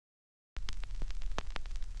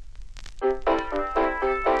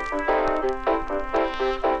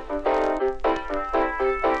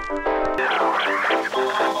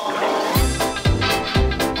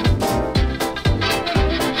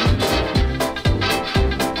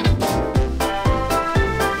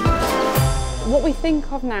we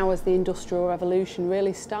think of now as the Industrial Revolution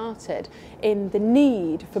really started in the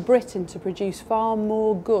need for Britain to produce far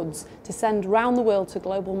more goods to send around the world to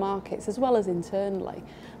global markets as well as internally,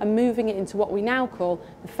 and moving it into what we now call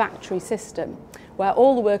the factory system, where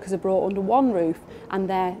all the workers are brought under one roof and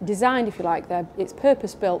they're designed, if you like, it's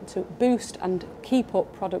purpose built to boost and keep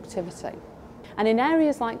up productivity. And in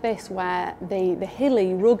areas like this where the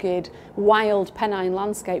hilly, rugged, wild Pennine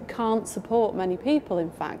landscape can't support many people, in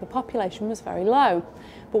fact, the population was very low.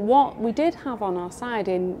 But what we did have on our side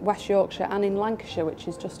in West Yorkshire and in Lancashire, which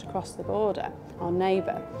is just across the border, our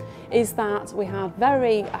neighbour, is that we had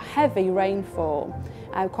very heavy rainfall,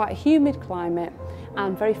 quite a humid climate,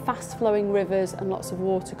 and very fast flowing rivers and lots of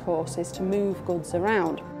water courses to move goods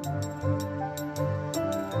around.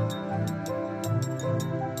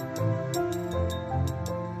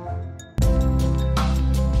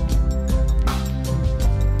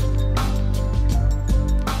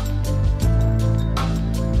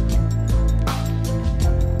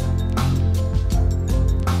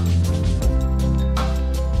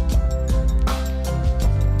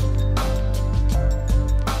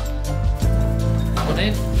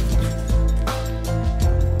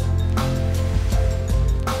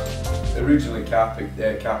 Originally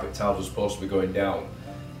carpet tiles was supposed to be going down,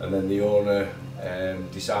 and then the owner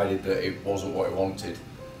decided that it wasn't what he wanted,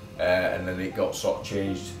 and then it got sort of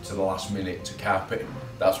changed to the last minute to carpet.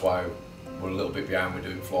 That's why we're a little bit behind with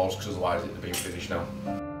doing floors, because otherwise it'd have been finished now.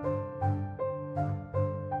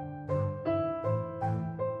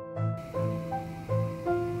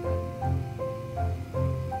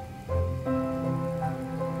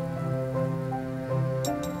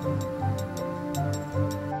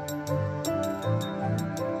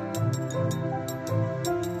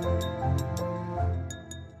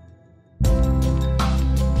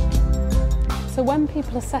 So when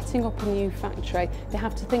people are setting up a new factory, they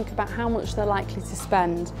have to think about how much they're likely to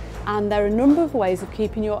spend. And there are a number of ways of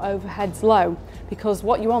keeping your overheads low, because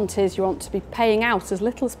what you want to be paying out as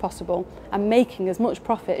little as possible and making as much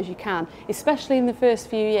profit as you can, especially in the first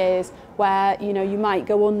few years where you might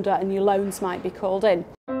go under and your loans might be called in.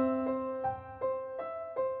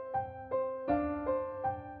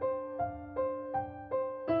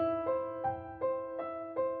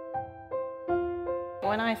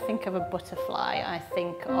 When I think of a butterfly, I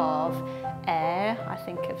think of air, I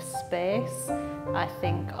think of space, I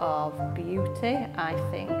think of beauty, I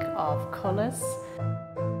think of colours.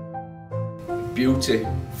 Beauty,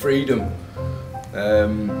 freedom,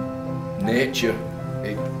 nature,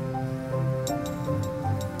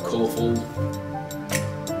 colourful.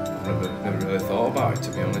 I've never really thought about it,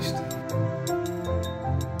 to be honest.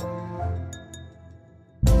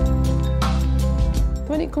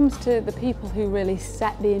 When it comes to the people who really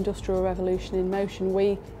set the Industrial Revolution in motion,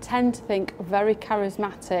 we tend to think of very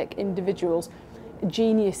charismatic individuals,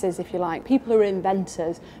 geniuses if you like, people who are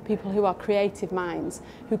inventors, people who are creative minds,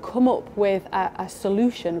 who come up with a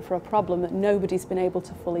solution for a problem that nobody's been able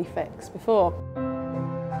to fully fix before.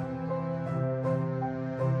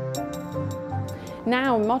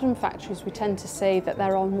 Now in modern factories we tend to see that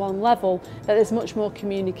they're on one level, that there's much more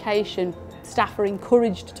communication. Staff are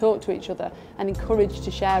encouraged to talk to each other and encouraged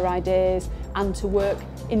to share ideas and to work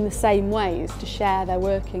in the same ways, to share their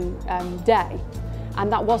working day.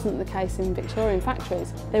 And that wasn't the case in Victorian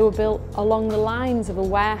factories. They were built along the lines of a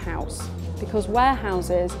warehouse, because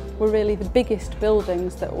warehouses were really the biggest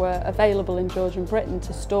buildings that were available in Georgian Britain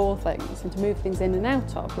to store things and to move things in and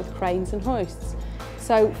out of with cranes and hoists.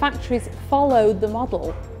 So factories followed the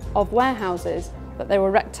model of warehouses, that they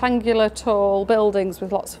were rectangular, tall buildings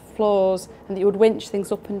with lots of floors and that you would winch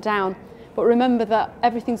things up and down. But remember that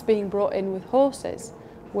everything's being brought in with horses.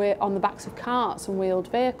 We're on the backs of carts and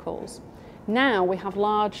wheeled vehicles. Now we have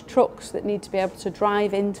large trucks that need to be able to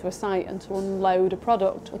drive into a site and to unload a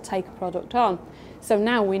product or take a product on. So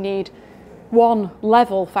now we need one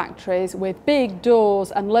level factories with big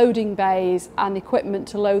doors and loading bays and equipment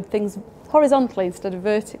to load things horizontally instead of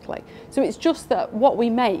vertically. So it's just that what we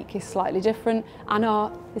make is slightly different, and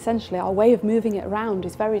essentially our way of moving it around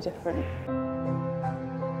is very different.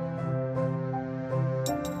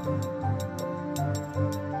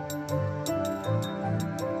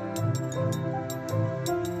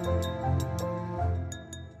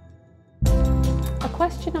 A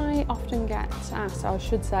question I often get asked, or I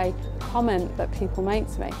should say a comment that people make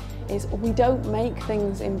to me, is we don't make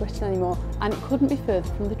things in Britain anymore, and it couldn't be further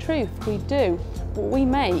from the truth. We do. But we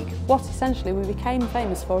make what essentially we became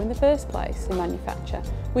famous for in the first place in manufacture.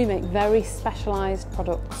 We make very specialised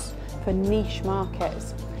products for niche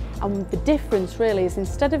markets. And the difference really is,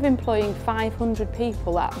 instead of employing 500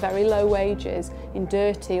 people at very low wages in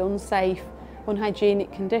dirty, unsafe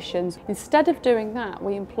unhygienic conditions. Instead of doing that,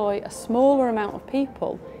 we employ a smaller amount of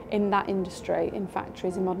people in that industry, in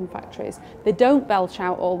factories, in modern factories. They don't belch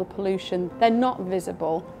out all the pollution, they're not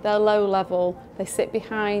visible, they're low level, they sit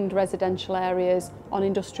behind residential areas on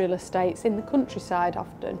industrial estates in the countryside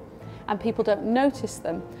often, and people don't notice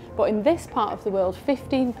them. But in this part of the world,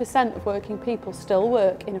 15% of working people still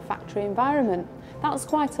work in a factory environment. That's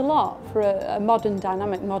quite a lot for a modern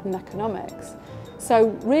dynamic, modern economics. So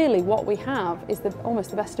really what we have is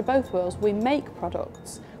almost the best of both worlds. We make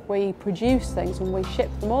products, we produce things and we ship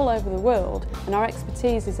them all over the world, and our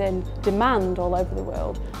expertise is in demand all over the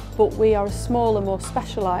world, but we are a smaller, more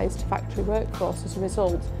specialised factory workforce as a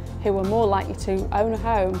result, who are more likely to own a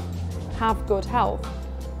home, have good health,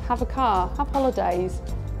 have a car, have holidays,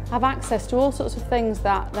 have access to all sorts of things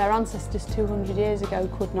that their ancestors 200 years ago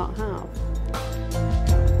could not have.